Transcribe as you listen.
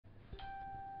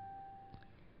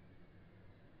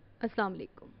Assalamu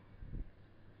alaikum.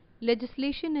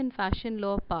 Legislation and Fashion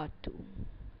Law Part 2.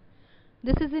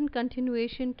 This is in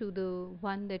continuation to the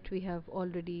one that we have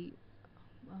already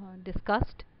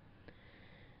discussed.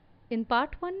 In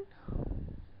Part 1,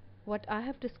 what I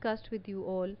have discussed with you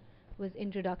all was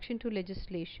Introduction to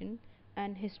Legislation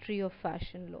and History of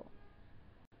Fashion Law.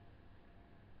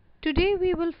 Today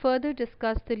we will further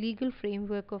discuss the legal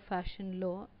framework of fashion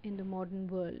law in the modern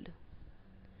world.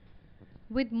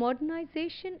 With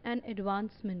modernization and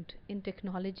advancement in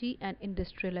technology and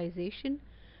industrialization,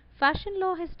 fashion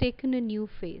law has taken a new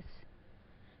phase.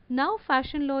 Now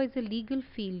fashion law is a legal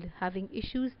field having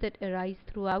issues that arise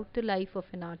throughout the life of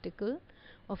an article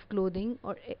of clothing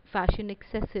or fashion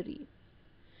accessory.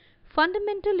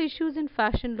 Fundamental issues in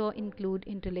fashion law include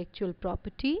intellectual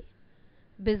property,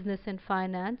 business and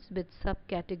finance with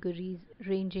subcategories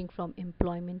ranging from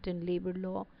employment and labor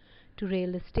law to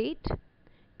real estate,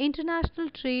 international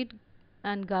trade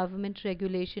and government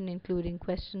regulation including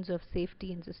questions of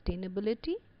safety and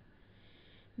sustainability,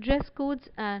 dress codes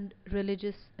and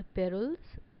religious apparels,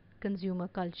 consumer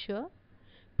culture,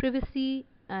 privacy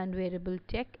and wearable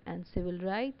tech and civil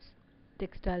rights,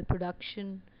 textile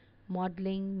production,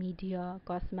 modeling, media,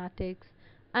 cosmetics,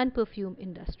 and perfume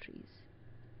industries.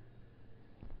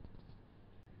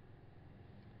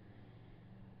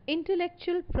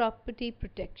 Intellectual property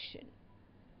protection.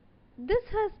 This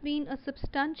has been a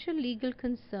substantial legal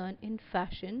concern in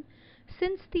fashion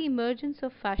since the emergence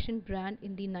of fashion brand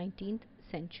in the 19th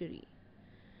century.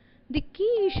 The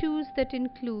key issues that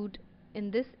include in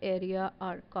this area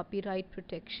are copyright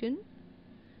protection,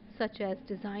 such as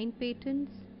design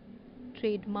patents,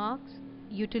 trademarks,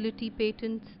 utility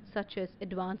patents such as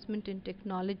advancement in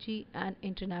technology and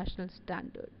international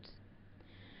standards.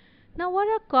 Now, what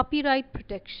are copyright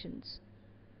protections?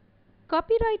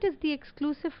 Copyright is the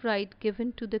exclusive right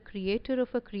given to the creator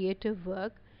of a creative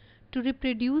work to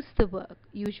reproduce the work,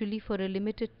 usually for a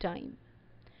limited time.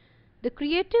 The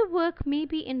creative work may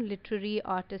be in literary,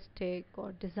 artistic,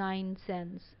 or design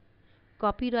sense.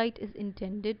 Copyright is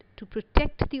intended to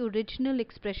protect the original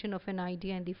expression of an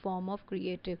idea in the form of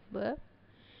creative work,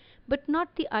 but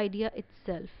not the idea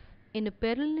itself. In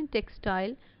apparel and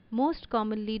textile, most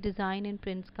commonly design and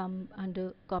prints come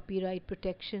under copyright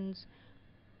protections.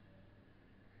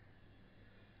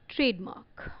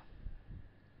 Trademark.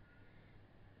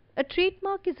 A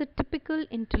trademark is a typical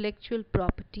intellectual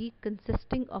property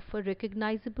consisting of a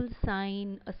recognizable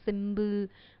sign, a symbol,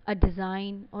 a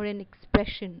design, or an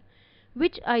expression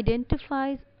which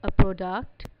identifies a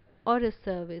product or a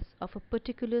service of a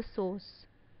particular source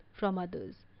from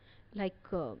others, like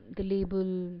the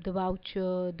label, the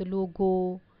voucher, the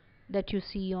logo that you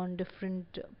see on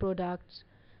different products.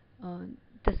 Uh,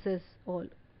 this is all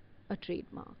a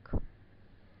trademark.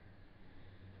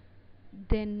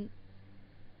 Then,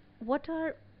 what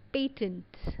are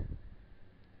patents?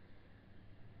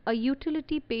 A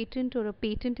utility patent or a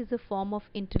patent is a form of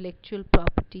intellectual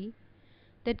property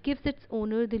that gives its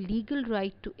owner the legal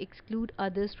right to exclude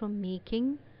others from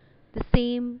making the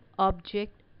same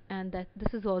object, and that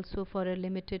this is also for a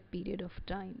limited period of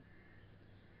time.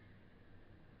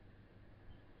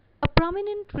 A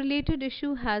prominent related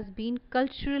issue has been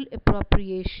cultural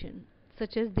appropriation,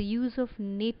 such as the use of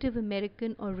Native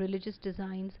American or religious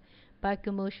designs by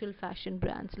commercial fashion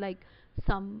brands, like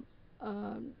some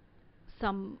um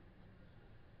some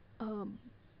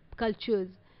cultures,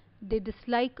 they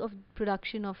dislike of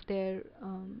production of their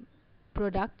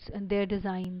products and their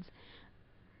designs.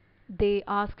 They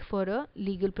ask for a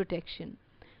legal protection.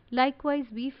 Likewise,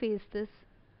 we face this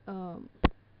um,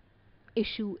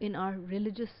 issue in our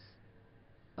religious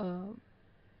uh,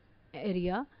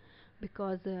 area,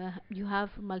 because you have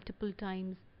multiple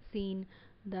times seen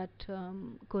that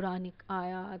Quranic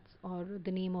ayats or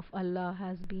the name of Allah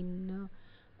has been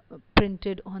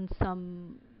printed on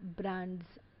some brands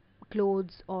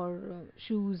clothes or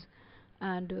shoes,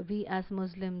 and we as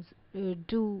Muslims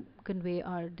do convey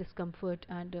our discomfort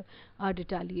and our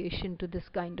retaliation to this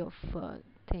kind of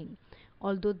thing.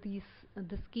 Although this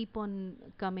keep on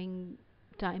coming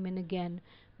time and again,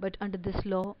 but under this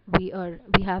law we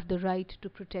have the right to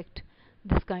protect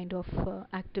this kind of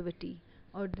activity,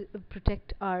 or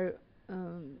protect our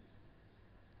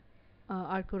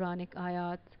Quranic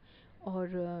ayats,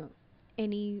 or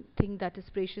anything that is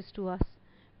precious to us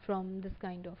from this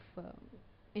kind of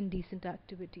indecent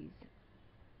activities.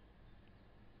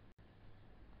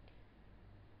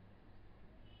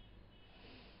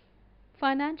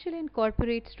 Financial and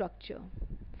corporate structure.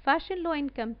 Fashion law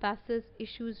encompasses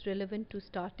issues relevant to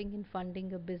starting and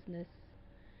funding a business,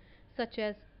 such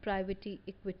as private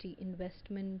equity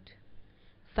investment,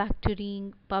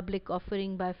 factoring, public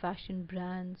offering by fashion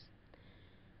brands,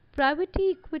 Private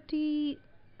equity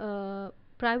uh,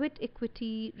 Private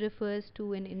equity refers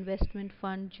to an investment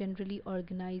fund generally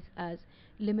organized as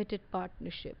limited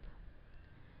partnership.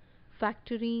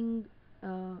 Factoring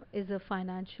is a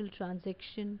financial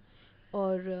transaction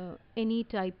or any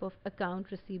type of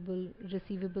account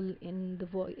receivable in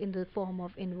in the form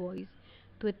of invoice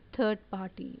to a third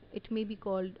party. It may be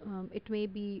called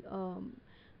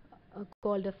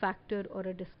a factor or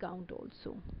a discount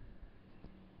also.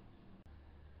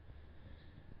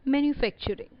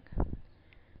 Manufacturing.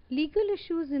 Legal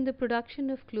issues in the production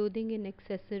of clothing and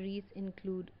accessories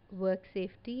include work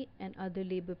safety and other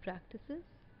labor practices,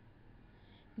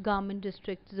 garment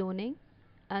district zoning,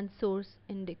 and source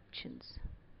indictions.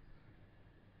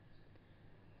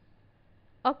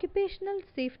 Occupational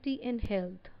safety and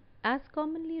health, as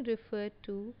commonly referred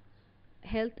to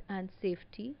health and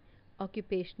safety,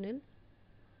 occupational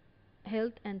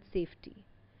health and safety,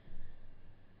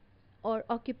 or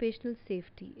occupational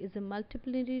safety is a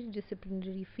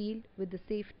multidisciplinary field with the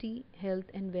safety, health,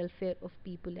 and welfare of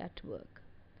people at work.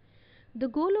 The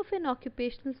goal of an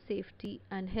occupational safety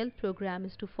and health program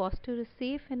is to foster a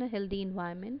safe and a healthy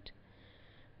environment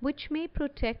which may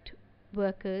protect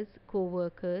workers,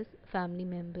 co-workers, family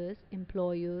members,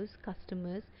 employers,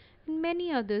 customers, and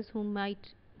many others who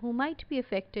might be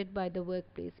affected by the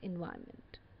workplace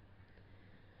environment.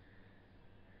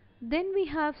 Then we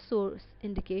have source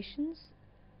indications.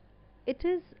 It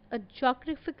is a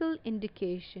geographical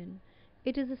indication.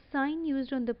 It is a sign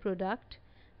used on the product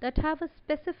that have a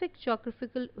specific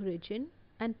geographical origin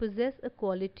and possess a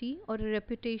quality or a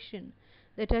reputation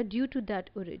that are due to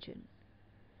that origin.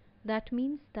 That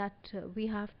means that we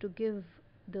have to give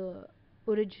the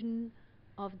origin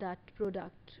of that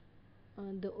product,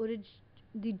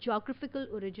 the geographical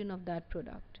origin of that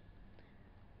product.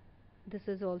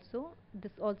 This also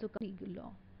legal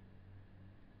law.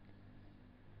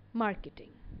 Marketing.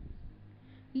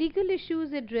 Legal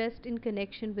issues addressed in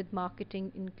connection with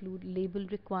marketing include label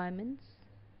requirements,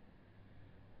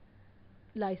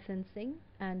 licensing,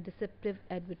 and deceptive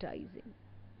advertising.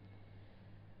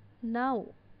 Now,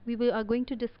 are going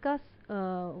to discuss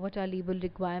what are label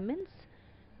requirements.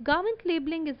 Garment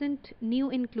labeling isn't new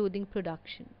in clothing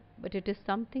production, but it is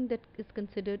something that is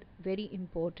considered very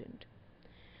important.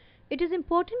 It is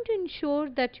important to ensure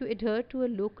that you adhere to a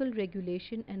local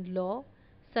regulation and law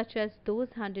such as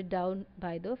those handed down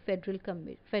by the Federal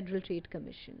Trade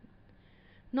Commission.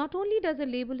 Not only does a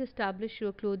label establish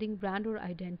your clothing brand or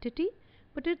identity,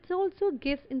 but it also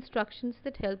gives instructions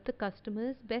that help the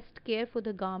customers best care for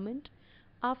the garment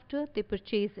after they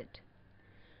purchase it.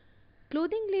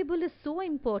 Clothing label is so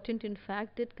important, in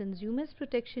fact, that consumers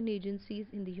protection agencies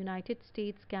in the United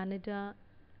States, Canada,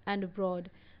 and abroad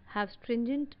have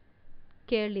stringent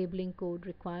care labeling code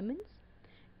requirements.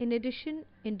 In addition,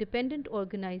 independent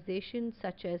organizations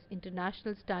such as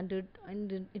International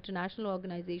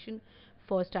Organization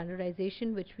for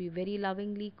Standardization, which we very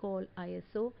lovingly call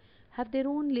ISO, have their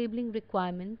own labeling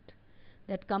requirement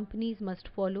that companies must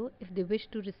follow if they wish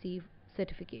to receive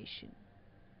certification.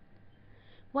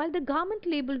 While the garment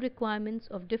label requirements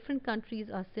of different countries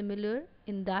are similar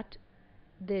in that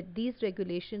these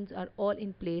regulations are all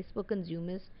in place for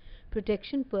consumers'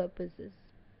 protection purposes,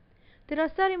 there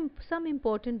are some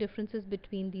important differences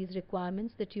between these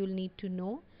requirements that you'll need to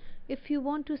know if you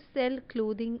want to sell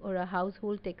clothing or a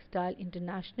household textile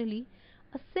internationally.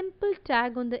 A simple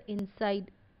tag on the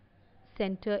inside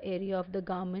center area of the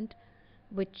garment,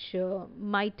 which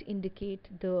might indicate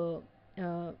the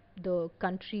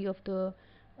country of the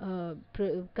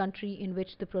country in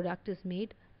which the product is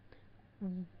made,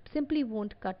 simply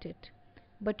won't cut it,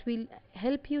 but will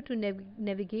help you to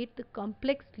navigate the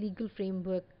complex legal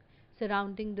framework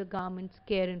surrounding the garment's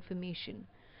care information.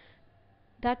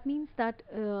 That means that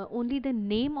only the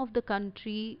name of the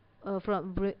country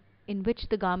in which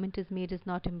the garment is made is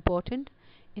not important.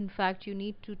 In fact, you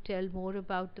need to tell more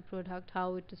about the product,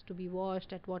 how it is to be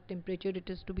washed, at what temperature it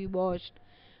is to be washed,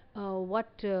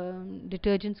 what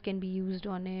detergents can be used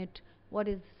on it, what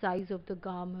is the size of the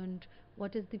garment,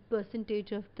 what is the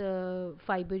percentage of the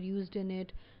fiber used in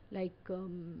it, like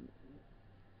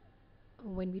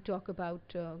when we talk about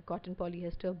cotton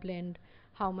polyester blend,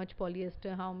 how much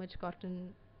polyester, how much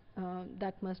cotton,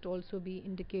 that must also be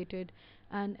indicated.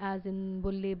 And as in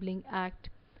Wool Labeling Act,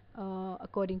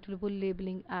 according to the Wool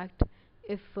Labeling Act,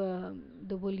 if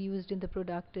the wool used in the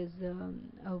product is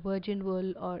a virgin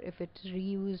wool, or if it's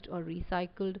reused or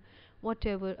recycled,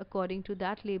 whatever, according to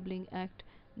that labeling act,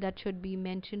 that should be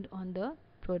mentioned on the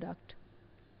product.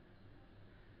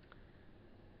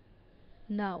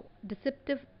 Now,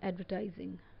 deceptive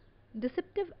advertising.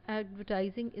 Deceptive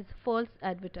advertising is false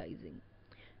advertising.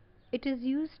 It is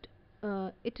used.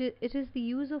 It is the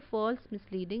use of false,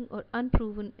 misleading, or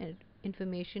unproven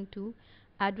information to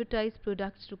advertise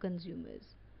products to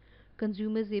consumers.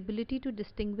 Consumers' ability to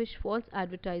distinguish false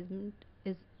advertisement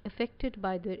is affected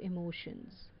by their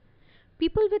emotions.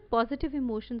 People with positive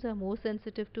emotions are more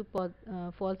sensitive to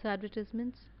false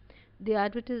advertisements. The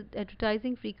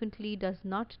advertising frequently does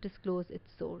not disclose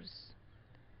its source.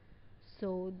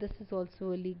 So, this is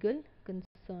also a legal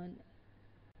concern.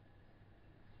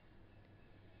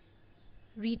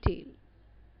 Retail.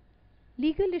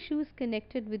 Legal issues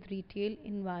connected with retail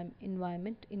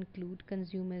environment include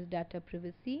consumers' data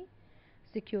privacy,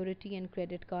 security and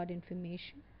credit card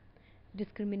information,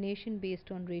 discrimination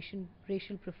based on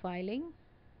racial profiling,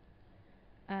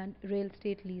 and real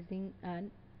estate leasing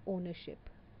and ownership.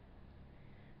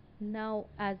 Now,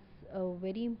 as a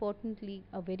very important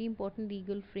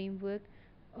legal framework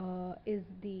is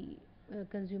the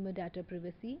consumer data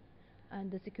privacy and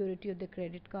the security of the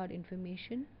credit card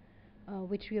information,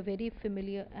 which we are very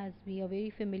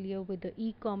familiar with the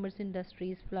e-commerce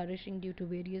industries flourishing due to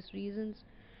various reasons,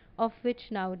 of which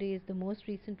nowadays the most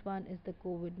recent one is the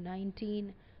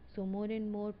COVID-19. So more and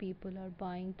more people are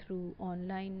buying through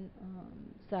online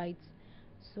sites.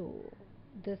 So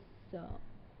this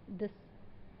this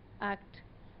act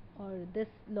or this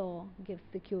law gives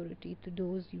security to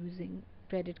those using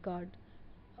credit card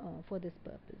for this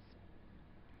purpose.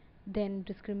 Then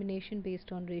discrimination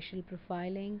based on racial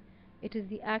profiling. It is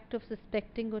the act of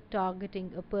suspecting or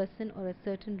targeting a person or a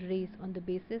certain race on the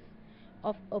basis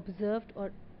of observed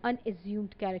or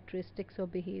unassumed characteristics or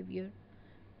behavior.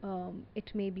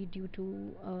 It may be due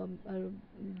to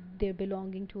their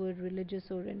belonging to a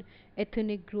religious or an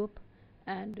ethnic group,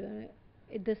 and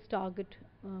this target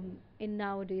in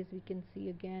nowadays we can see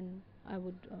again. I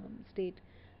would state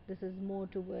this is more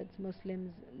towards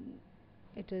Muslims.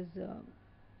 It is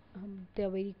they are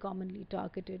very commonly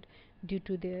targeted due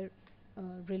to their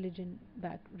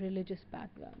religious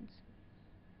backgrounds.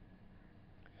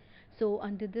 So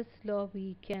under this law,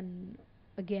 we can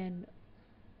again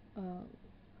uh,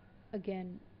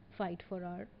 again fight for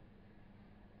our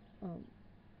um,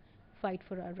 fight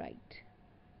for our right.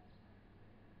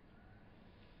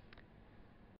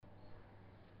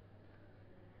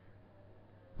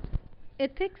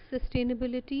 Ethics,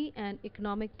 sustainability, and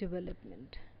economic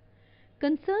development.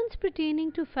 Concerns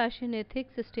pertaining to fashion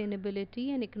ethics,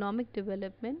 sustainability, and economic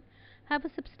development have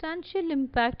a substantial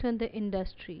impact on the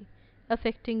industry,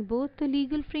 affecting both the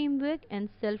legal framework and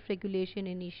self regulation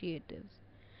initiatives.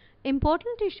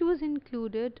 Important issues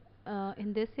included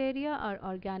in this area are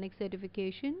organic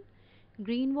certification,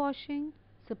 greenwashing,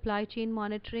 supply chain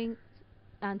monitoring,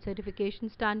 and certification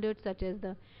standards such as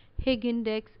the Higg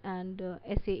Index and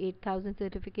SA 8000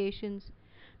 certifications,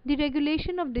 the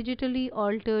regulation of digitally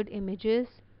altered images,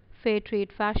 fair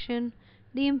trade fashion,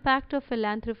 the impact of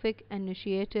philanthropic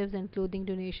initiatives and clothing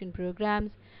donation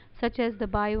programs such as the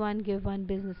buy one give one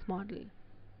business model.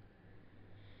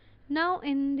 Now,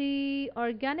 in the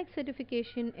organic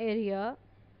certification area,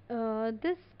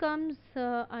 this comes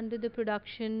under the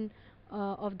production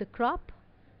of the crop,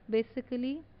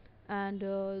 basically, and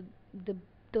the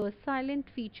the silent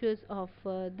features of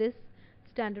this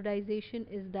standardization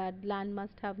is that land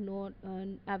must have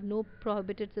no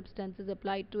prohibited substances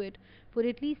applied to it for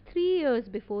at least 3 years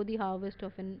before the harvest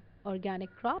of an organic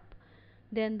crop.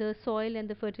 Then the soil and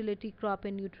the fertility crop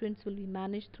and nutrients will be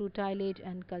managed through tillage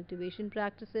and cultivation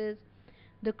practices.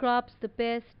 The crop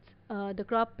pests,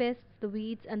 the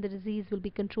weeds, and the disease will be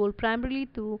controlled primarily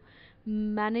through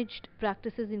managed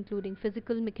practices including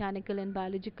physical, mechanical, and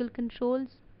biological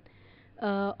controls.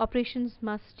 Operations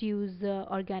must use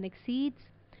organic seeds.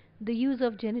 The use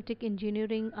of genetic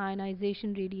engineering,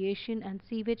 ionization, radiation, and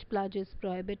sewage plug is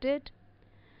prohibited.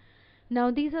 Now,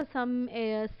 these are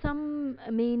some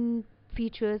main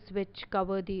features which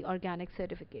cover the organic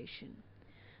certification.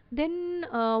 Then,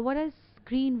 what is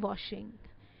greenwashing?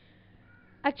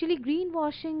 Actually,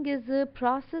 greenwashing is a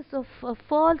process of a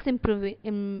false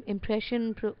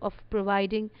impression of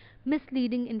providing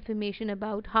misleading information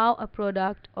about how a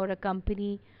product or a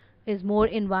company is more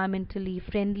environmentally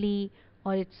friendly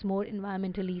or it's more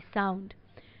environmentally sound.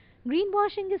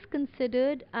 Greenwashing is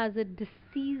considered as a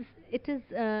disease. It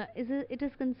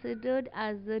is considered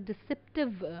as a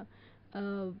deceptive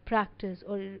practice,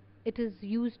 or it is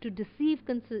used to deceive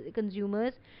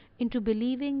consumers into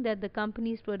believing that the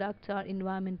company's products are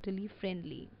environmentally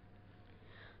friendly.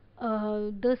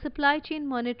 The supply chain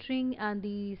monitoring and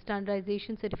the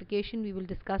standardization certification we will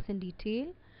discuss in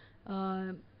detail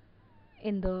uh,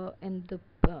 in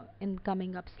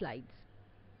coming up slides.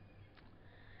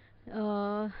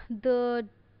 The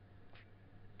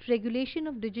regulation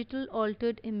of digital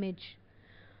altered image.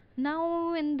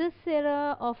 Now, in this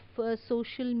era of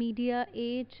social media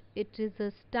age, it is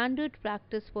a standard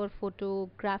practice for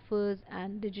photographers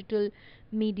and digital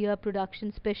media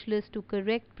production specialists to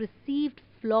correct perceived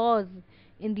flaws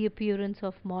in the appearance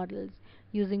of models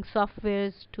using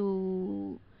softwares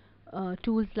to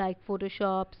tools like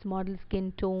Photoshop's model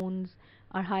skin tones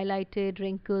are highlighted,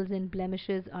 wrinkles and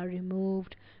blemishes are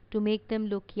removed to make them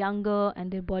look younger,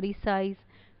 and their body size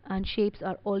and shapes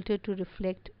are altered to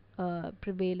reflect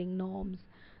prevailing norms.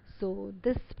 So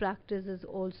this practice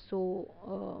also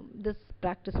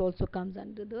comes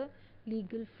under the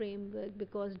legal framework,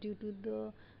 because due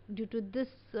to this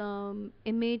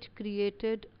image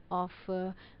created of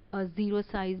a zero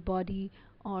size body,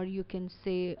 or you can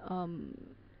say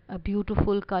a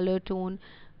beautiful color tone,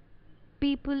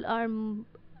 people are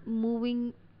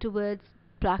moving towards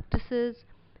practices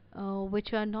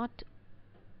which are not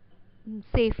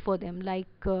safe for them, like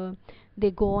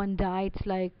they go on diets,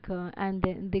 and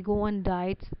then they go on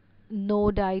diets,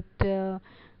 no diet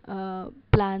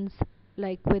plans,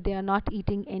 like where they are not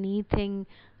eating anything,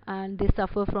 and they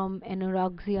suffer from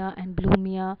anorexia and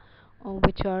bulimia,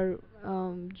 which are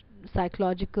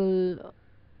psychological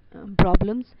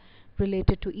problems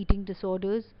related to eating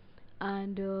disorders.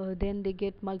 And then they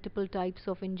get multiple types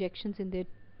of injections in their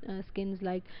skins,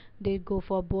 like they go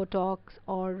for botox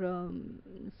or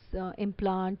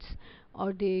implants,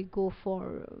 or they go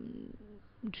for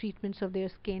treatments of their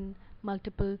skin,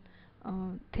 multiple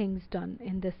things done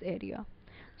in this area.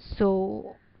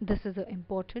 So this is an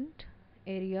important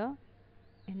area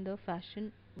in the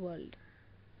fashion world.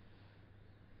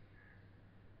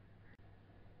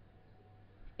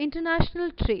 International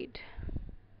trade.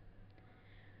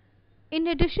 In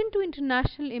addition to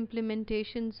international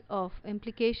implications of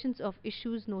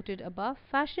issues noted above,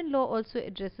 fashion law also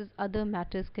addresses other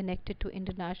matters connected to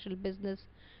international business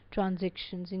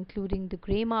transactions, including the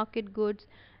grey market goods,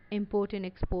 import and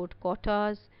export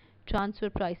quotas, transfer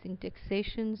pricing,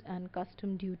 taxations, and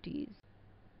custom duties.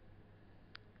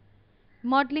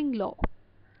 Modeling law.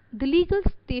 The legal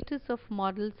status of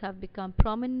models have become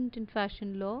prominent in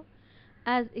fashion law,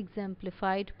 as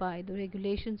exemplified by the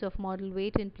regulations of model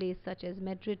weight in place, such as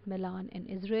Madrid, Milan, and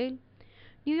Israel.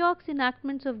 New York's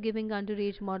enactments of giving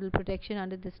underage model protection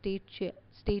under the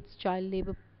state's child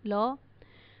labor law,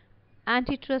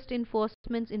 antitrust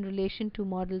enforcements in relation to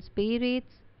models' pay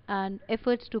rates, and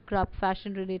efforts to curb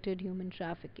fashion related human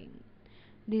trafficking.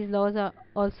 These laws are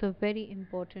also very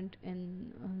important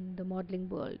in the modeling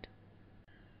world.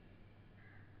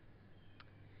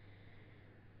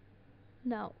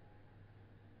 Now,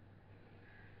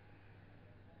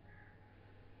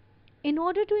 in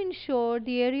order to ensure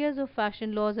the areas of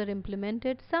fashion laws are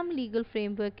implemented, some legal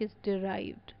framework is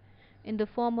derived in the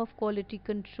form of quality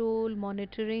control,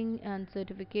 monitoring, and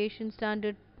certification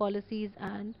standard policies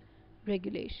and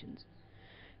regulations.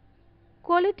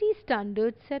 Quality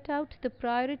standards set out the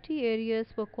priority areas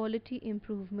for quality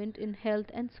improvement in health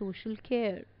and social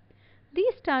care.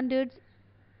 These standards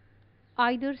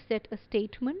either set a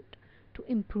statement to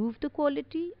improve the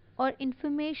quality or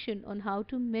information on how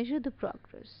to measure the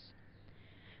progress.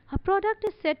 A product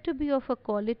is said to be of a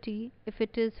quality if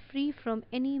it is free from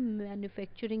any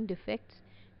manufacturing defects,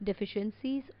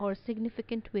 deficiencies, or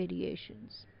significant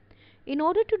variations. In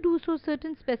order to do so,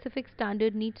 certain specific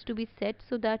standard needs to be set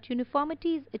so that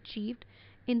uniformity is achieved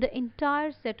in the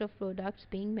entire set of products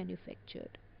being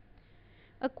manufactured.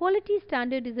 A quality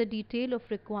standard is a detail of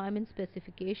requirement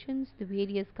specifications, the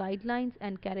various guidelines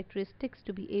and characteristics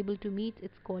to be able to meet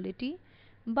its quality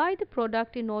by the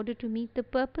product in order to meet the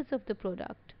purpose of the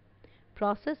product,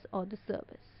 process, or the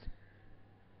service.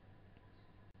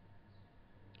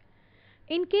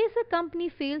 In case a company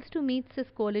fails to meet this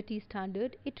quality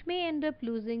standard, it may end up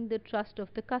losing the trust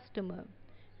of the customer,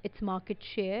 its market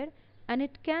share, and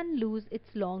it can lose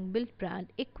its long built brand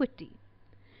equity.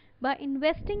 By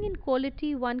investing in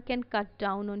quality, one can cut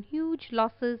down on huge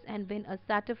losses and win a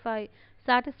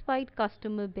satisfied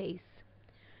customer base.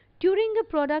 During a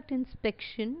product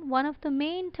inspection, one of the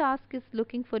main tasks is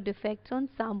looking for defects on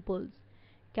samples,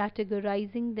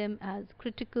 categorizing them as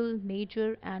critical,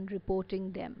 major, and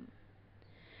reporting them.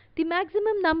 The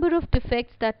maximum number of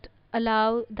defects that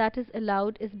is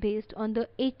allowed is based on the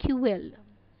AQL.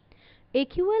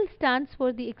 AQL stands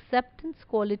for the acceptance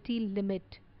quality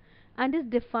limit and is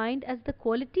defined as the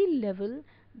quality level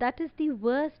that is the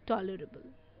worst tolerable.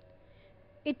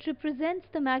 It represents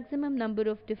the maximum number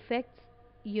of defects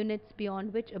units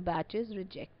beyond which a batch is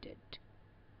rejected.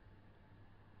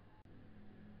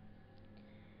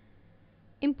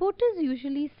 Importers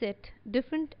usually set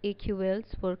different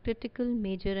AQLs for critical,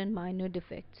 major, and minor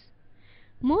defects.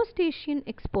 Most Asian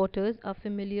exporters are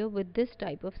familiar with this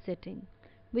type of setting,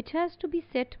 which has to be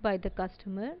set by the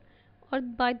customer or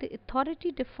by the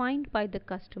authority defined by the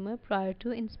customer prior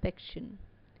to inspection.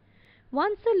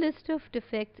 Once a list of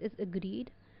defects is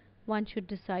agreed, one should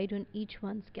decide on each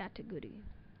one's category.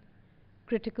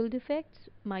 Critical defects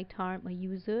might harm a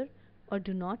user or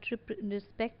do not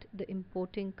respect the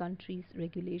importing country's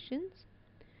regulations.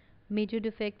 Major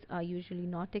defects are usually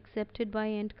not accepted by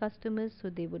end customers, so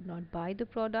they would not buy the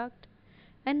product.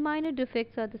 And minor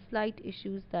defects are the slight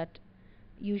issues that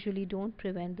usually don't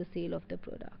prevent the sale of the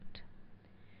product.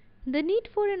 The need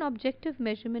for an objective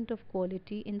measurement of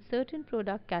quality in certain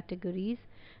product categories.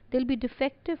 There'll be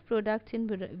defective products in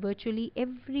virtually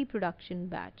every production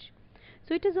batch.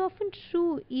 So it is often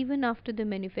true even after the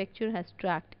manufacturer has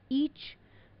tracked each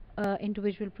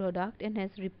individual product and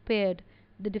has repaired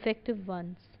the defective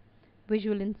ones.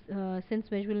 Since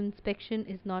visual inspection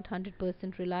is not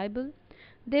 100% reliable,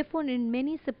 therefore, in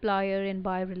many supplier and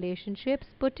buyer relationships,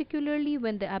 particularly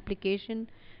when the application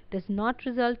does not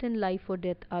result in life or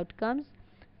death outcomes,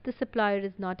 the supplier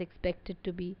is not expected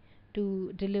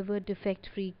to deliver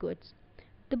defect-free goods.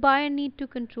 The buyer need to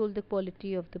control the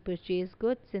quality of the purchased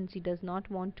goods since he does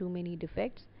not want too many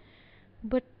defects.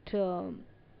 But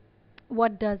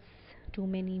what does too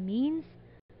many means?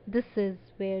 This is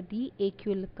where the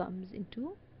AQL comes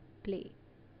into play.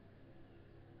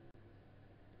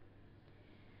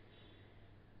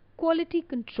 Quality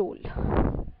control,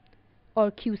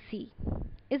 or QC,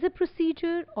 is a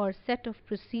procedure or set of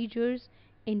procedures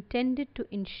intended to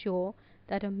ensure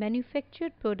that a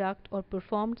manufactured product or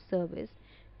performed service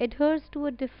adheres to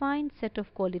a defined set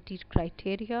of quality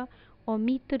criteria or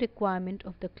meet the requirement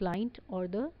of the client or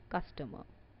the customer.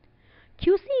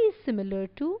 QC is similar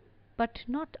to but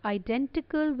not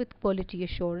identical with quality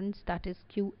assurance, that is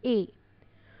QA.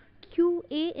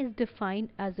 QA is defined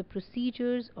as a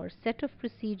procedures or set of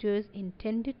procedures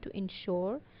intended to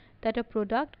ensure that a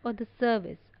product or the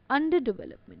service under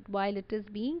development while it is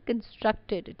being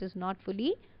constructed, it is not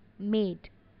fully made,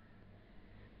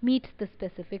 meets the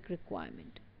specific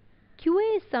requirement.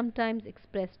 QA is sometimes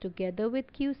expressed together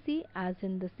with QC, as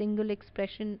in the single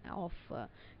expression of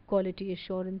quality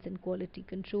assurance and quality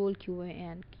control, QA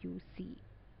and QC.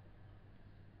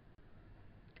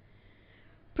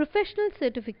 Professional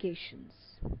certifications.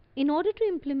 In order to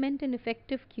implement an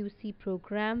effective QC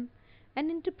program, an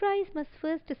enterprise must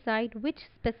first decide which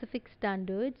specific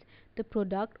standards the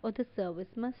product or the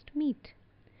service must meet.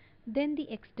 Then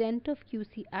the extent of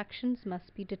QC actions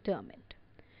must be determined.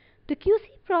 The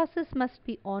QC process must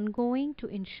be ongoing to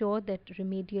ensure that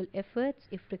remedial efforts,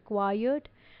 if required,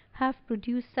 have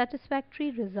produced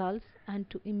satisfactory results and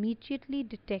to immediately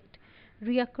detect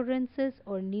reoccurrences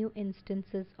or new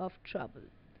instances of trouble.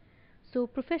 So,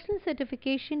 professional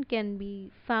certification can be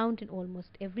found in almost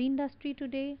every industry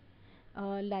today.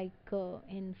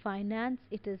 In finance,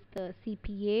 it is the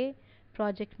CPA;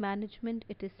 project management,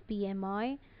 it is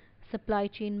PMI; supply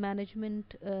chain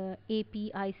management,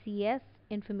 APICS;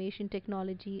 information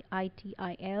technology,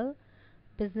 ITIL;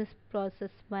 business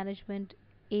process management,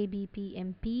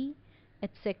 ABPMP,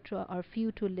 etc. are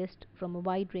few to list from a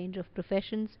wide range of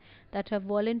professions that have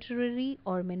voluntary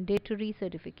or mandatory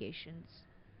certifications.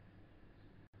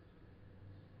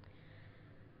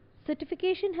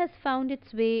 Certification has found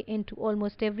its way into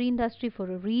almost every industry for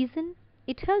a reason.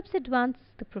 It helps advance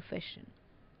the profession.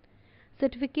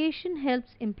 Certification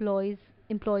helps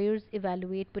employers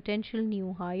evaluate potential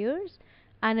new hires,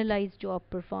 analyze job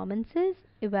performances,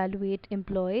 evaluate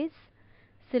employees,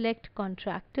 select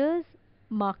contractors,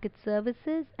 market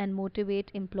services, and motivate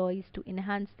employees to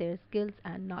enhance their skills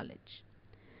and knowledge.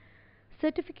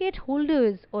 Certificate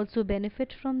holders also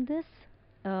benefit from this.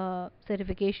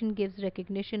 Certification gives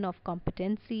recognition of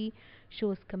competency,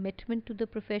 shows commitment to the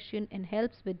profession, and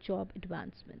helps with job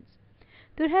advancements.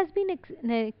 There has been an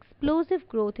explosive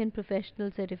growth in professional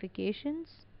certifications.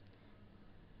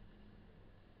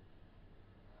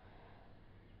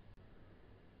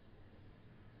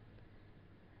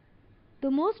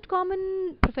 The most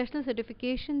common professional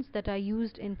certifications that are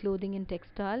used in clothing and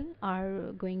textile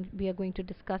we are going to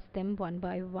discuss them one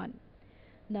by one.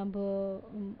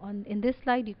 On in this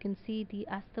slide you can see the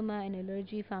Asthma and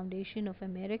Allergy Foundation of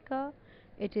America.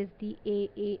 It is the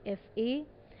AAFA.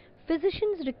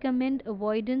 Physicians recommend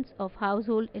avoidance of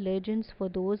household allergens for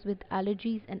those with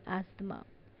allergies and asthma.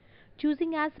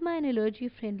 Choosing asthma and allergy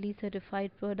friendly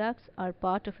certified products are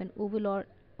part of an overall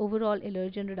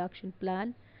allergen reduction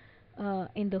plan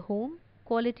in the home.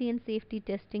 Quality and safety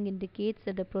testing indicates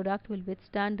that the product will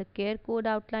withstand the care code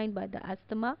outlined by the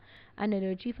Asthma and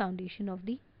Allergy Foundation of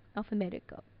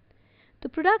America. The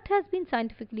product has been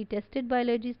scientifically tested by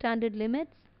allergy standard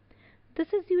limits.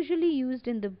 This is usually used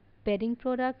in the bedding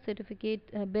product certified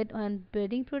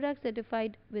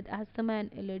with asthma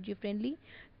and allergy friendly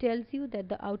tells you that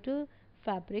the outer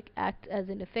fabric acts as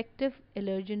an effective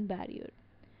allergen barrier.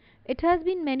 It has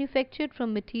been manufactured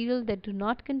from material that do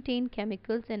not contain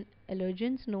chemicals and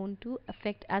allergens known to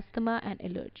affect asthma and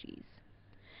allergies.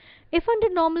 If under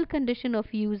normal condition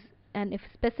of use and if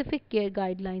specific care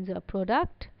guidelines are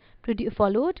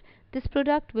followed, this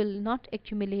product will not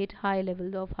accumulate high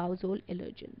levels of household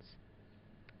allergens.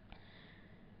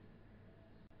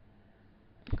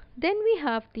 Then we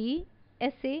have the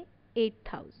SA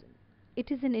 8000.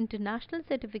 It is an international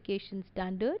certification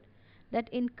standard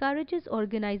that encourages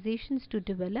organizations to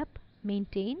develop,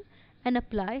 maintain, and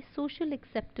apply social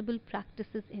acceptable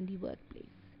practices in the workplace.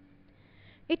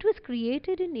 It was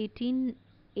created in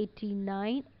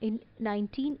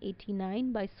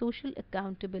 1989 by Social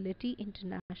Accountability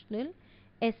International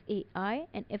SAI,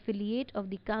 an affiliate of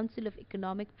the Council of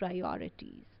Economic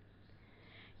Priorities.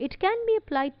 It can be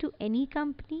applied to any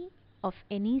company of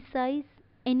any size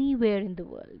anywhere in the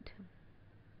world.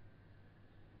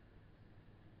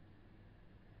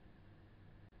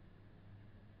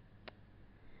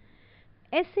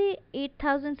 SA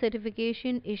 8000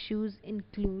 certification issues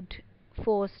include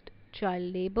forced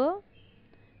child labor,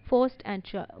 forced and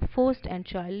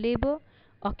child labor,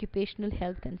 occupational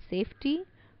health and safety,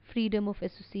 freedom of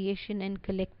association and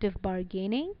collective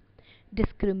bargaining,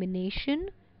 discrimination,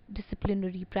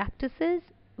 disciplinary practices,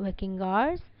 working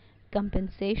hours,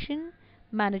 compensation,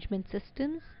 management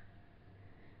systems,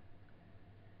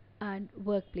 and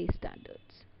workplace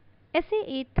standards. SA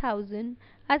 8000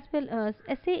 as well as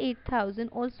SA 8000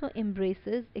 also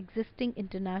embraces existing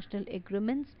international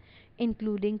agreements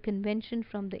including Convention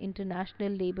from the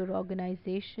International Labour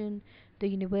Organization, the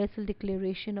Universal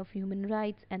Declaration of Human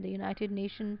Rights and the United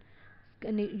Nations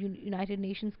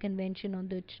Convention on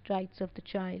the Rights of the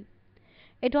Child.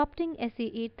 Adopting SA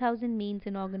 8000 means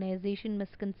an organization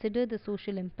must consider the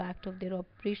social impact of their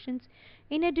operations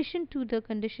in addition to the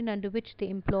condition under which the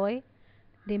employees,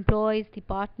 the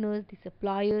partners, the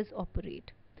suppliers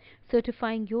operate.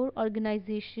 Certifying your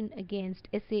organization against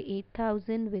SA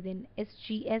 8000 within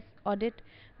SGS audit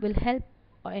will help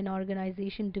an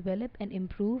organization develop and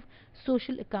improve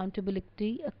social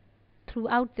accountability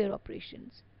throughout their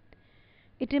operations.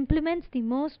 It implements the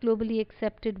most globally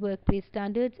accepted workplace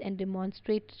standards and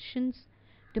demonstrates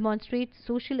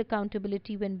social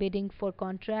accountability when bidding for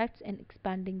contracts and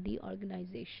expanding the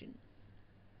organization.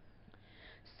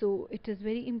 So it is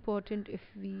very important if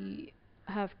we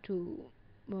have to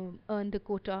earn the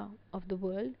quota of the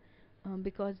world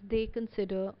because they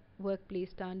consider workplace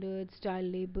standards, child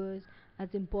labors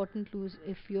as important rules.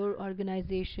 If your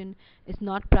organization is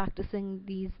not practicing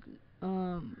these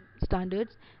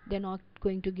standards, they're not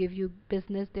going to give you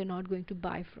business, they're not going to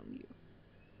buy from you.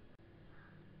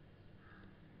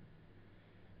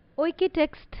 OIK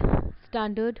Text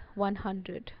Standard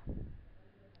 100.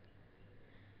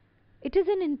 It is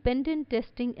an independent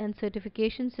testing and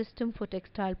certification system for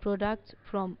textile products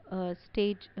from all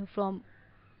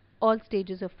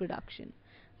stages of production,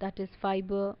 that is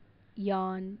fiber,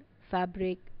 yarn,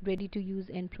 fabric, ready to use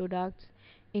end products,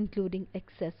 including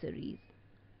accessories.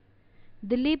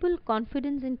 The label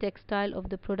Confidence in Textile of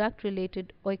the product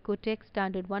related Oikotex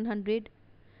Standard 100,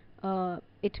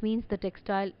 it means the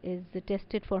textile is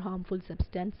tested for harmful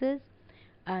substances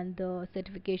and the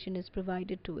certification is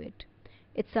provided to it.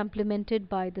 It's supplemented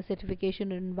by the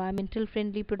certification of environmental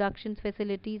friendly productions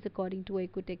facilities according to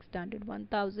Oikotex Standard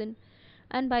 1000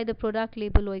 and by the product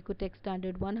label Oikotex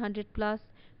Standard 100 plus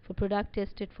for product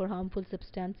tested for harmful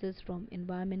substances from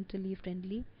environmentally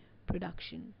friendly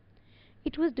production.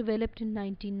 It was developed in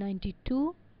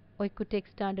 1992.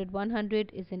 Oikotex Standard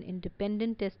 100 is an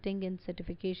independent testing and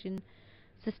certification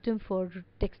system for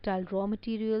textile raw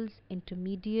materials,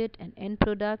 intermediate and end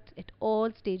products at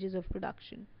all stages of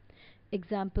production.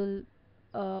 Example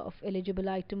of eligible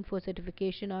item for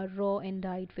certification are raw and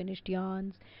dyed finished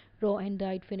yarns, raw and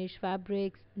dyed finished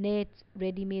fabrics, nets,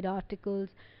 ready-made articles,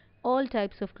 all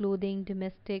types of clothing,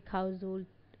 domestic, household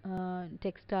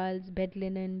textiles, bed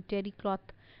linen, terry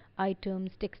cloth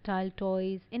items, textile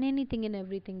toys, and anything and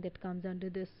everything that comes under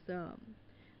this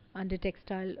under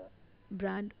textile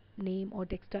brand name or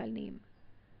textile name.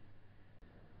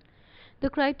 The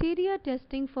criteria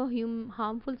testing for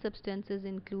harmful substances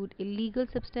include illegal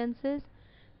substances,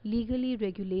 legally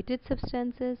regulated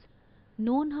substances,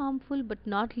 known harmful but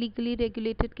not legally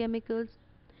regulated chemicals,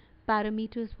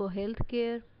 parameters for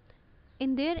healthcare.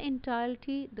 In their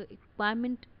entirety, the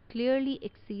requirement clearly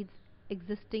exceeds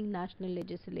existing national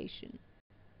legislation.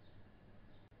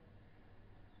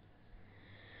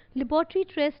 Laboratory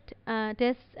tests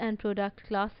and product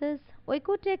classes.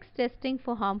 Oikotex testing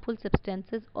for harmful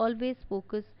substances always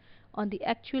focus on the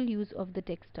actual use of the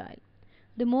textile.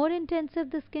 The more intensive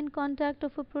the skin contact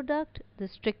of a product, the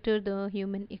stricter the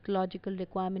human ecological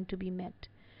requirement to be met.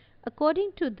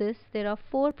 According to this, there are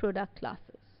four product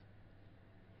classes.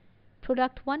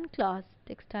 Product 1 class,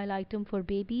 textile item for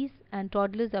babies and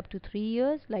toddlers up to 3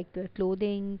 years, like their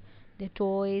clothing, their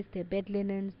toys, their bed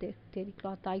linens, their terry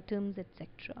cloth items,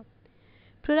 etc.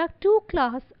 Product 2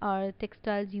 class are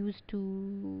textiles used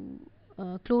to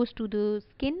close to the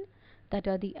skin, that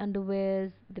are the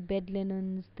underwears, the bed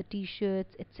linens, the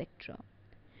t-shirts, etc.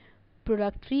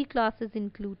 Product 3 classes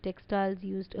include textiles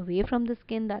used away from the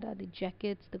skin, that are the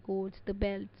jackets, the coats, the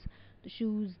belts, the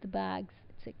shoes, the bags,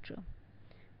 etc.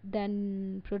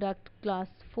 Then product class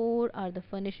 4 are the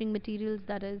furnishing materials,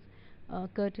 that is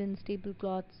curtains,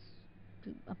 tablecloths,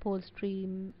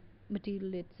 upholstery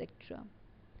material, etc.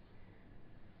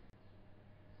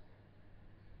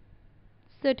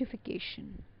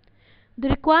 Certification. The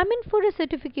requirement for a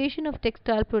certification of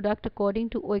textile product according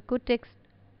to Oikotex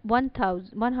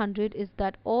 100 is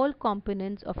that all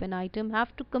components of an item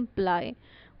have to comply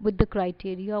with the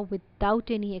criteria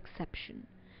without any exception,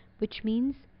 which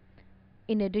means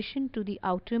in addition to the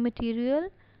outer material,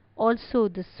 also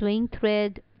the sewing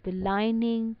thread, the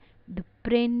lining, the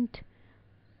print,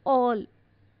 all,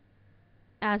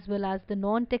 as well as the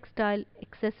non-textile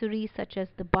accessories such as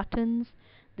the buttons,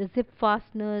 the zip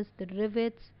fasteners, the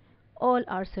rivets, all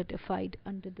are certified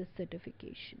under this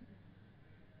certification.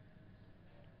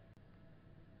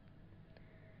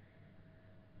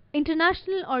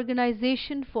 International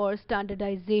Organization for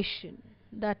Standardization,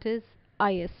 that is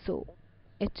ISO.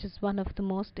 It is one of the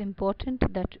most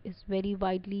important, that is very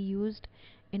widely used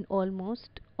in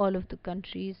almost all of the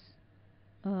countries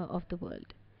of the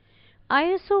world.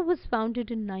 ISO was founded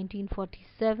in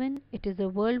 1947. It is a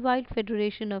worldwide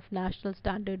federation of national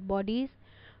standard bodies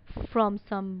from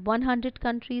some 100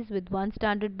 countries, with one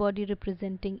standard body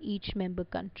representing each member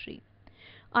country.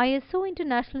 ISO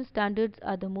international standards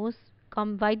are the most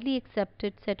widely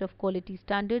accepted set of quality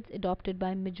standards adopted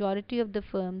by majority of the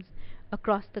firms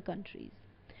across the countries.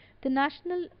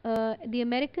 The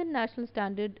American National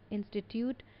Standard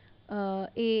Institute,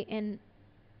 ANSI,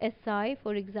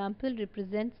 for example,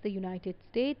 represents the United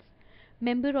States.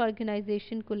 Member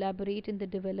organizations collaborate in the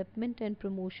development and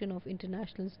promotion of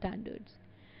international standards.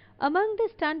 Among the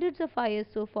standards of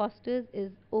ISO fosters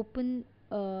is open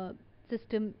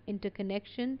system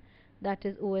interconnection, that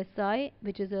is OSI,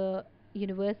 which is a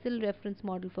universal reference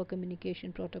model for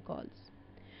communication protocols.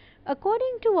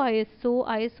 According to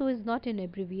ISO is not an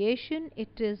abbreviation.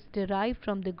 It is derived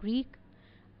from the Greek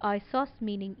isos,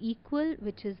 meaning equal,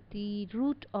 which is the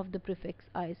root of the prefix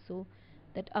iso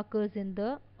that occurs in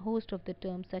the host of the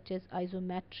term, such as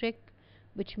isometric,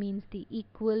 which means the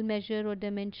equal measure or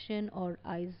dimension, or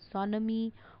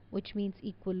isonomy, which means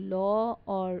equal law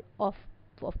or of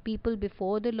people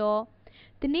before the law.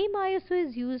 The name ISO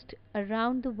is used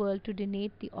around the world to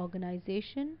denote the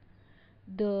organization,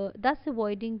 thus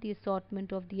avoiding the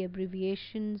assortment of the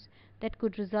abbreviations that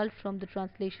could result from the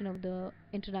translation of the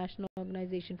International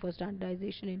Organization for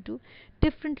Standardization into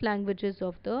different languages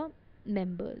of the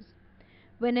members.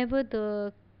 Whenever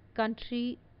the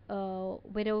country,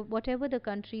 whatever the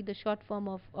country, the short form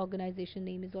of organization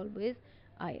name is always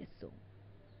ISO.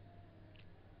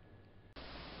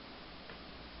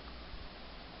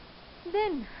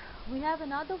 Then we have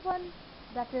another one,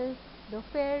 that is the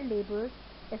Fair Labor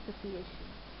Association.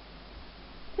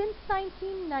 Since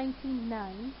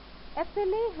 1999,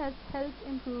 FLA has helped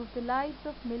improve the lives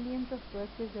of millions of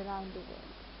workers around the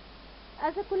world.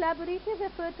 As a collaborative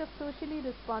effort of socially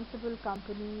responsible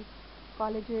companies,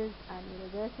 colleges and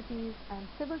universities, and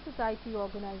civil society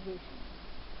organizations,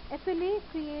 FLA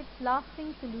creates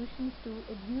lasting solutions to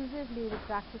abusive labor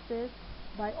practices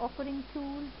by offering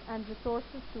tools and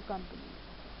resources to companies,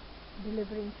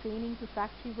 delivering training to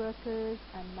factory workers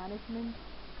and management,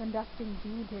 conducting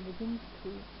due diligence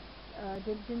through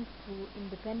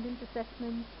independent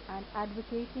assessments, and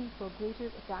advocating for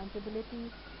greater accountability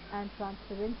and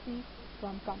transparency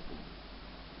from companies,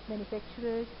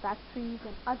 manufacturers, factories,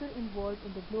 and others involved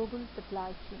in the global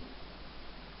supply chain.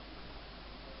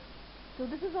 So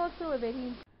this is also a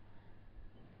very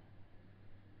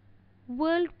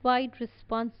Worldwide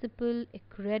Responsible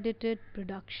Accredited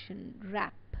Production,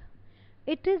 RAP.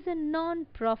 It is a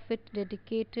non-profit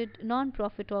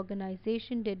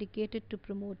organization dedicated to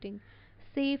promoting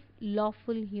safe,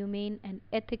 lawful, humane, and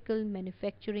ethical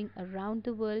manufacturing around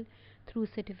the world through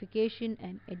certification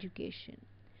and education.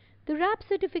 The RAP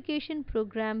certification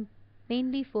program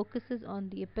mainly focuses on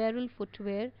the apparel,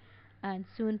 footwear, and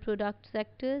soon product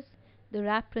sectors. The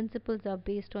RAP principles are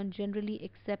based on generally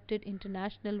accepted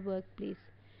international workplace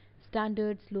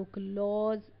standards, local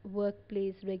laws,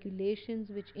 workplace regulations,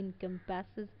 which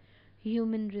encompasses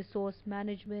human resource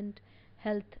management,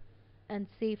 health and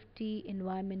safety,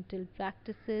 environmental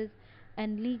practices,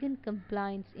 and legal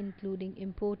compliance, including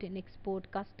import and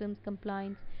export customs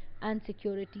compliance and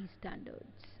security standards.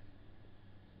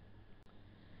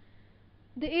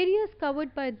 The areas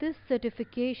covered by this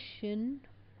certification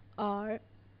are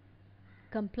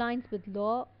compliance with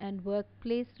law and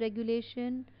workplace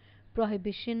regulation,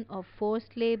 prohibition of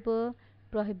forced labor,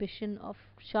 prohibition of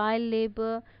child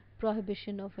labor,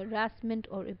 prohibition of harassment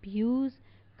or abuse,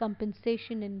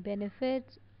 compensation and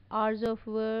benefits, hours of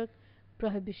work,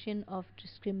 prohibition of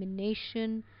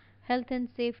discrimination, health and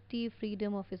safety,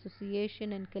 freedom of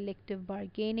association and collective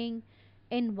bargaining,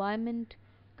 environment,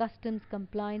 customs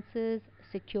compliances,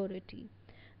 security.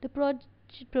 The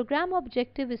program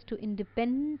objective is to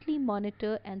independently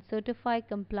monitor and certify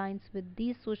compliance with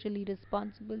these socially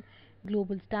responsible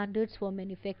global standards for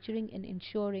manufacturing and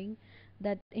ensuring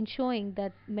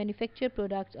that manufactured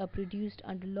products are produced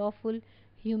under lawful,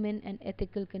 human and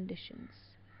ethical conditions.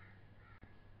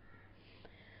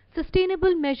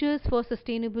 Sustainable measures for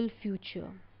sustainable future.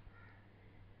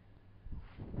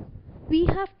 We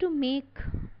have to make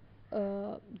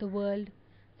the world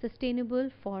sustainable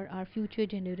for our future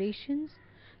generations.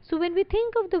 So when we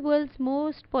think of the world's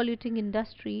most polluting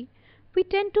industry, we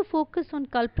tend to focus on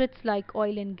culprits like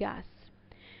oil and gas.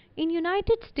 In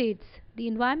United States, the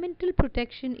Environmental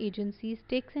Protection Agency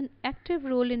takes an active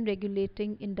role in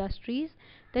regulating industries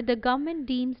that the government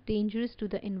deems dangerous to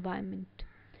the environment,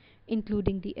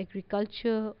 including the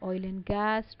agriculture, oil and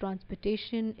gas,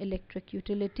 transportation, electric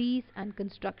utilities, and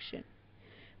construction.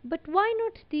 But why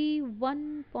not the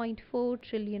 $1.4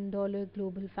 trillion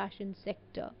global fashion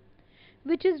sector,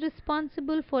 which is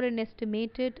responsible for an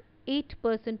estimated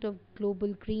 8% of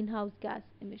global greenhouse gas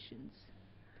emissions?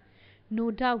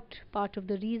 No doubt, part of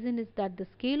the reason is that the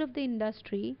scale of the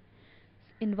industry's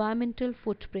environmental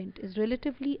footprint is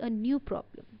relatively a new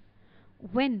problem.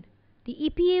 When the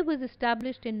EPA was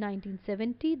established in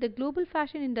 1970, the global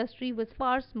fashion industry was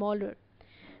far smaller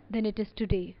than it is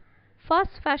today.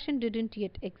 Fast fashion didn't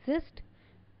yet exist,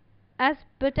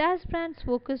 but as brands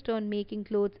focused on making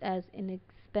clothes as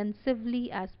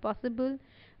inexpensively as possible,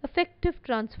 effective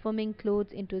transforming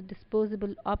clothes into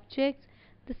disposable objects,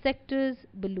 the sectors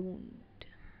ballooned.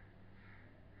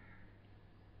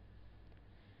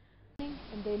 In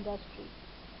the industry,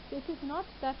 so it is not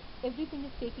that everything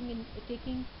is taking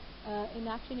in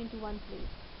action into one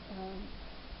place.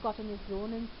 Cotton is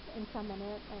grown in some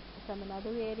another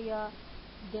area,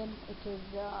 then it is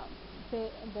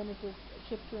then it is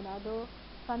shipped to another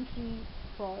country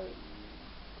for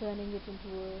turning it into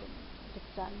a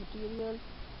textile material,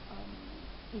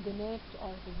 either knit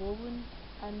or woven,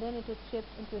 and then it is shipped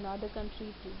into another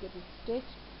country to get it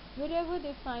stitched. Wherever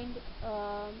they find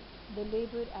the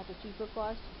labor at a cheaper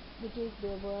cost, they take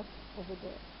their work over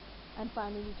there, and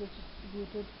finally it is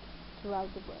distributed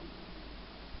throughout the world.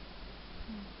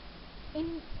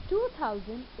 In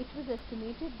 2000, it was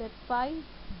estimated that 5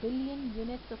 billion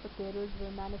units of apparel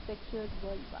were manufactured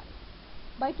worldwide.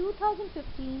 By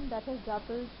 2015, that has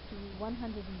doubled to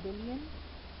 100 billion.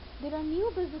 There are new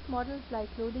business models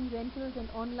like clothing rentals and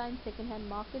online second-hand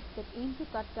markets that aim to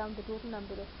cut down the total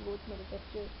number of clothes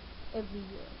manufactured every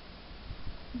year.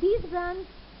 These brands,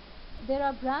 there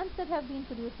are brands that have been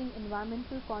producing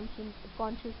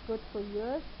conscious goods for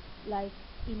years, like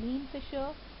Eileen Fisher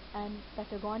and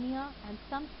Patagonia, and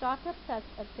some startups have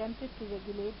attempted to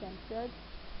regulate themselves,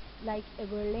 like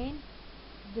Everlane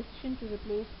decision to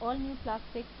replace all new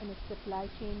plastics in its supply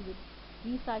chain with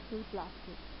recycled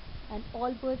plastic, and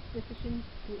Allbirds' decision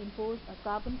to impose a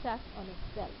carbon tax on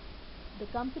itself. The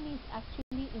company is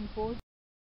actually imposed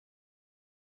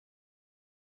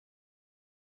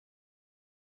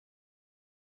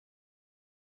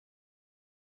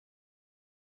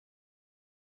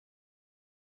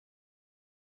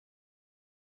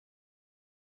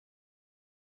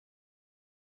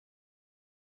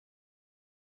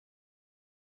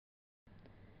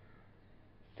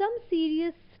some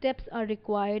serious steps are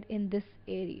required in this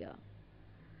area.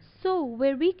 So,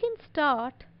 where we can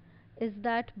start is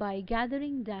that by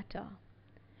gathering data.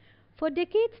 For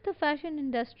decades, the fashion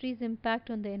industry's impact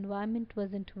on the environment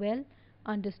wasn't well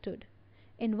understood.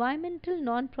 Environmental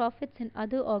non-profits and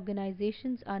other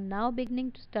organizations are now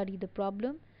beginning to study the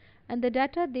problem, and the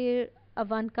data they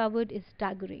have uncovered is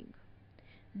staggering.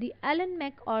 The Alan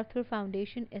MacArthur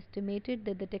Foundation estimated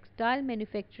that the textile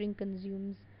manufacturing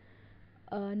consumes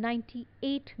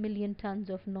 98 million tons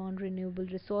of non renewable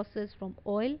resources from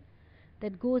oil,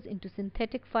 that goes into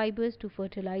synthetic fibers to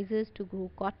fertilizers to grow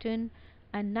cotton,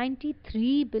 and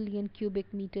 93 billion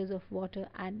cubic meters of water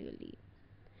annually.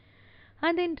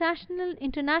 And the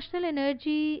International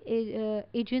Energy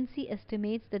Agency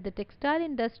estimates that the textile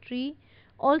industry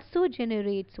also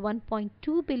generates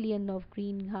 1.2 billion of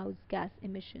greenhouse gas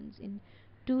emissions in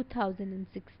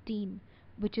 2016,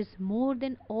 which is more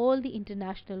than all the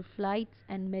international flights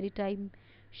and maritime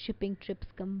shipping trips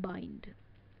combined.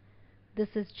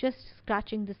 This is just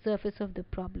scratching the surface of the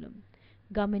problem.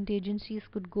 Government agencies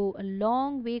could go a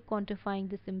long way quantifying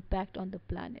this impact on the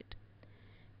planet.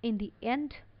 In the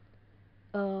end,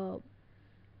 uh,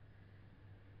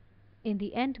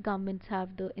 governments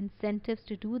have the incentives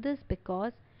to do this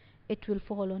because it will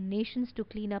fall on nations to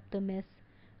clean up the mess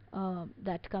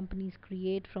that companies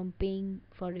create, from paying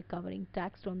for recovering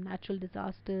tax from natural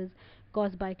disasters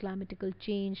caused by climatical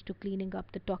change to cleaning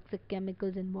up the toxic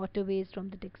chemicals in waterways from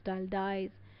the textile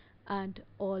dyes and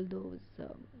all those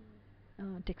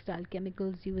textile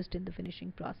chemicals used in the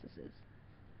finishing processes.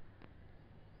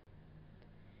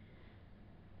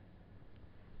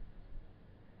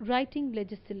 Writing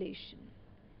legislation.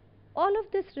 All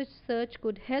of this research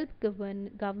could help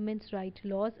governments write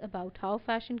laws about how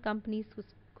fashion companies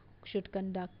should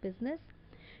conduct business.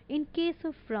 In case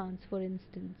of France, for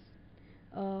instance,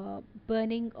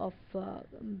 burning of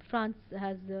France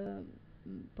has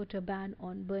put a ban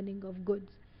on burning of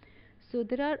goods. So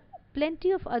there are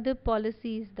plenty of other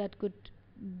policies that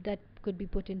could be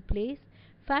put in place.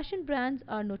 Fashion brands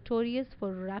are notorious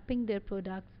for wrapping their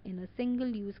products in a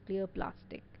single-use clear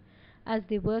plastic as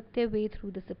they work their way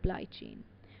through the supply chain.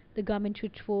 The government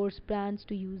should force brands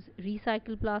to use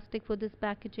recycled plastic for this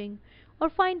packaging or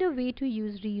find a way to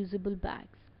use reusable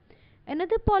bags.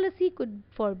 Another policy could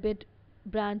forbid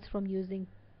brands from using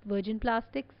virgin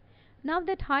plastics. Now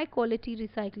that high quality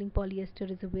recycling polyester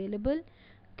is available,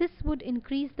 this would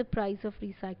increase the price of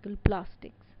recycled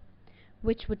plastics,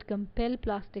 which would compel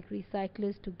plastic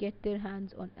recyclers to get their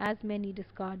hands on as many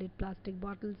discarded plastic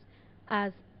bottles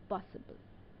as possible.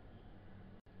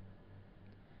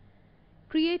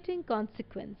 Creating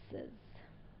consequences.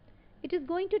 It is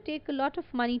going to take a lot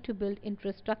of money to build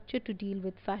infrastructure to deal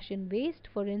with fashion waste.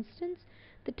 For instance,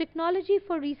 the technology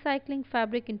for recycling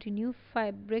fabrics into new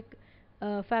fabric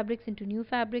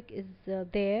is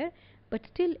there, but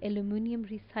still aluminium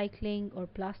recycling or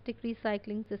plastic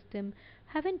recycling system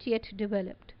haven't yet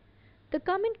developed. The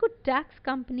government could tax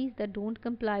companies that don't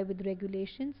comply with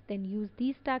regulations, then use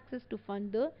these taxes to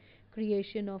fund the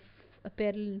creation of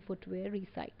apparel and footwear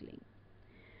recycling.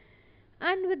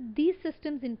 And with these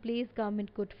systems in place,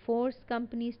 government could force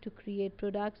companies to create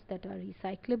products that are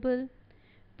recyclable.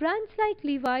 Brands like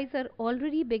Levi's are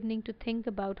already beginning to think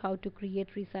about how to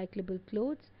create recyclable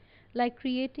clothes, like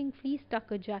creating fleece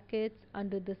tucker jackets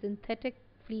under the synthetic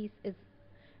fleece is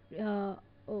uh,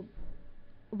 uh,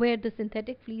 where the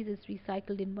synthetic fleece is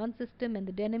recycled in one system and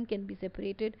the denim can be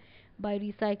separated by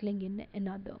recycling in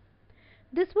another.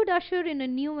 This would usher in a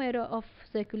new era of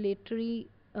circulatory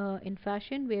in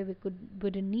fashion where we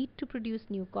wouldn't need to produce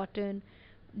new cotton,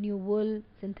 new wool,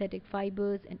 synthetic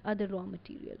fibers, and other raw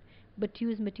material, but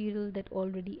use material that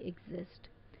already exist.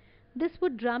 This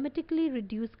would dramatically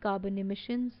reduce carbon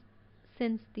emissions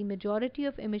since the majority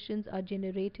of emissions are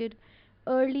generated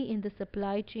early in the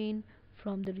supply chain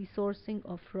from the resourcing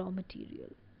of raw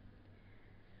material.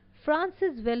 France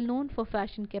is well known for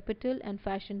fashion capital and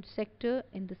fashion sector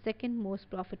in the second most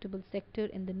profitable sector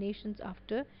in the nations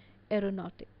after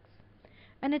aeronautics.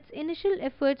 And its initial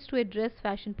efforts to address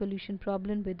fashion pollution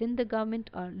problem within the government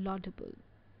are laudable.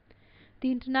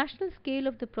 The international scale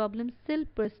of the problem still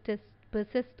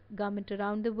persists. Government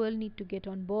around the world need to get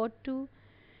on board too.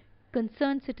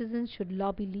 Concerned citizens should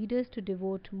lobby leaders to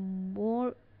devote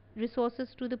more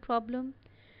resources to the problem.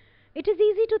 It is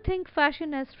easy to think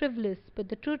fashion as frivolous, but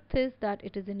the truth is that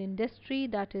it is an industry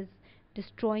that is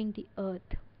destroying the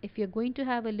earth. If we are going to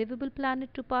have a livable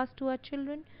planet to pass to our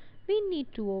children, we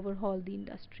need to overhaul the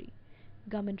industry.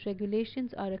 Government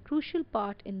regulations are a crucial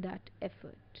part in that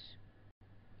effort.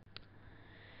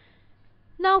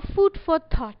 Now, food for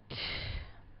thought.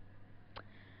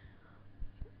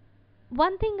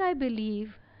 One thing I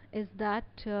believe is that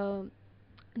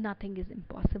nothing is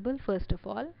impossible, first of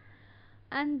all,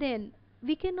 and then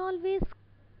we can always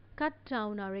cut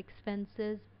down our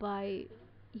expenses by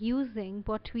using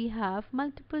what we have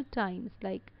multiple times.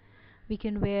 Like we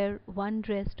can wear one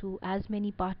dress to as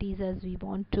many parties as we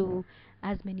want to,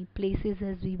 as many places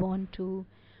as we want to.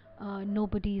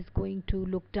 Nobody is going to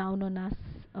look down on us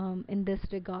in this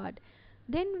regard.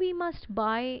 Then we must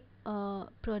buy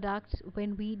products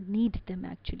when we need them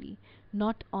actually,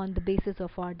 not on the basis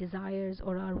of our desires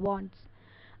or our wants.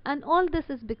 And all this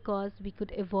is because we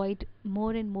could avoid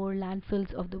more and more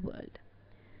landfills of the world.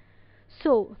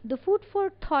 So, the food for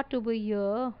thought over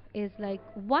here is like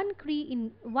one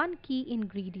key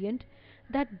ingredient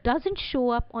that doesn't show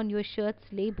up on your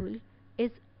shirt's label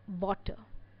is water.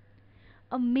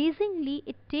 Amazingly,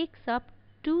 it takes up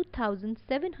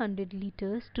 2,700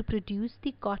 liters to produce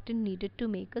the cotton needed to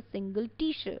make a single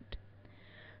t shirt.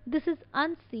 This is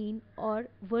unseen or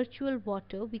virtual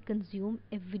water we consume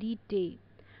every day.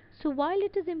 So, while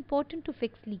it is important to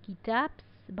fix leaky taps,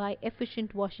 buy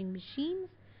efficient washing machines,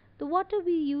 the water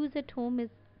we use at home is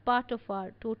part of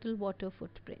our total water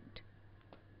footprint.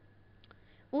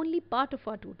 Only part of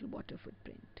our total water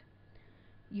footprint.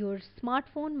 Your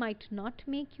smartphone might not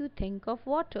make you think of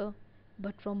water,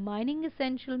 but from mining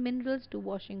essential minerals to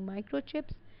washing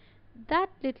microchips, that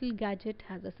little gadget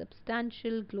has a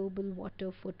substantial global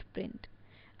water footprint.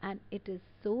 And it is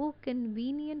so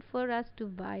convenient for us to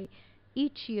buy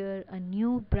each year a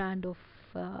new brand of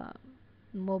uh,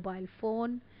 mobile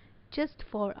phone just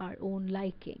for our own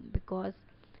liking, because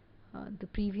the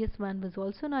previous one was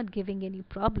also not giving any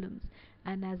problems.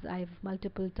 And as I've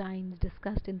multiple times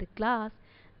discussed in the class,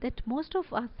 that most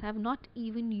of us have not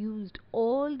even used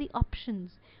all the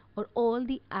options or all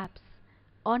the apps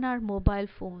on our mobile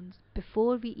phones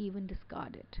before we even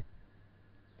discard it.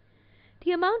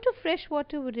 The amount of fresh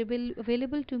water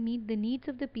available to meet the needs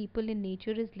of the people in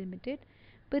nature is limited,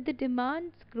 but the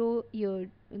demands grow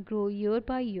year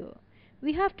by year.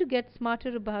 We have to get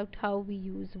smarter about how we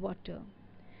use water.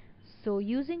 So,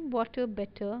 using water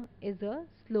better is a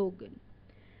slogan.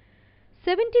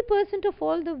 70% of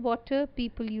all the water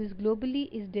people use globally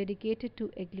is dedicated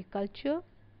to agriculture.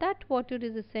 That water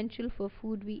is essential for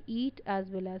food we eat as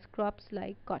well as crops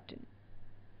like cotton.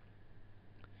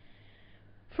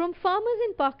 From farmers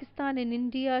in Pakistan and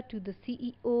India to the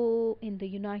CEO in the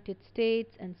United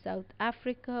States and South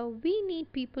Africa, we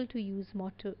need people to use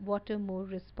water more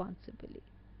responsibly.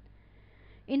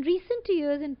 In recent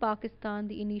years in Pakistan,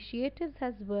 the initiative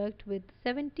has worked with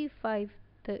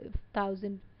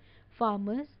 75,000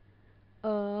 farmers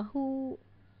who,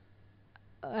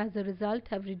 as a result,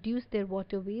 have reduced their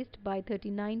water waste by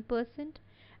 39%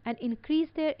 and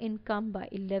increased their income by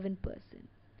 11%.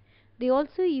 They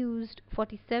also used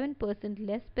 47%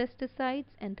 less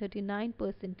pesticides and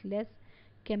 39% less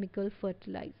chemical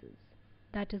fertilizers.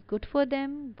 That is good for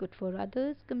them, good for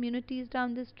others, communities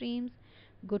down the streams,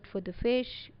 good for the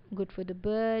fish, good for the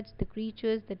birds, the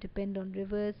creatures that depend on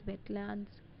rivers, wetlands,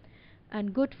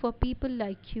 and good for people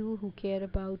like you who care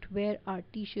about where our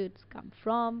t-shirts come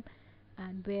from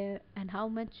and where and how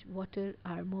much water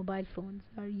our mobile phones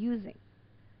are using.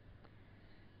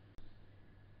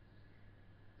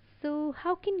 So,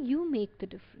 how can you make the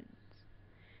difference?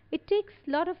 It takes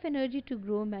a lot of energy to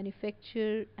grow,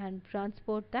 manufacture, and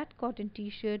transport that cotton t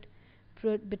shirt,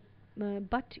 but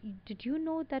did you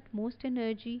know that most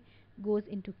energy goes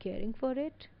into caring for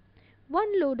it?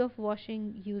 One load of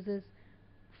washing uses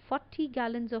 40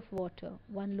 gallons of water.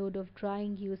 One load of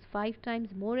drying uses 5 times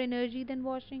more energy than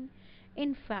washing.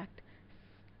 In fact,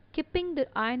 skipping the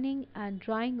ironing and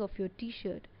drying of your t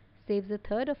shirt saves a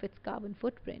third of its carbon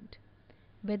footprint.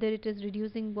 Whether it is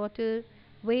reducing water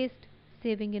waste,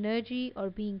 saving energy, or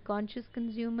being conscious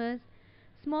consumers,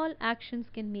 small actions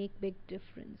can make big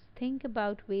difference. Think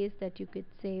about ways that you could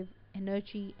save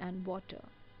energy and water.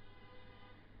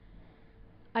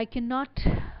 I cannot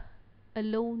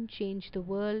alone change the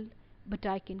world, but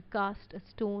I can cast a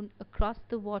stone across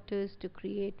the waters to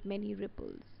create many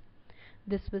ripples.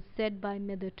 This was said by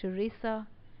Mother Teresa,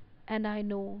 and I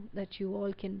know that you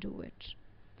all can do it.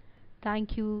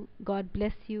 Thank you. God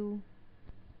bless you.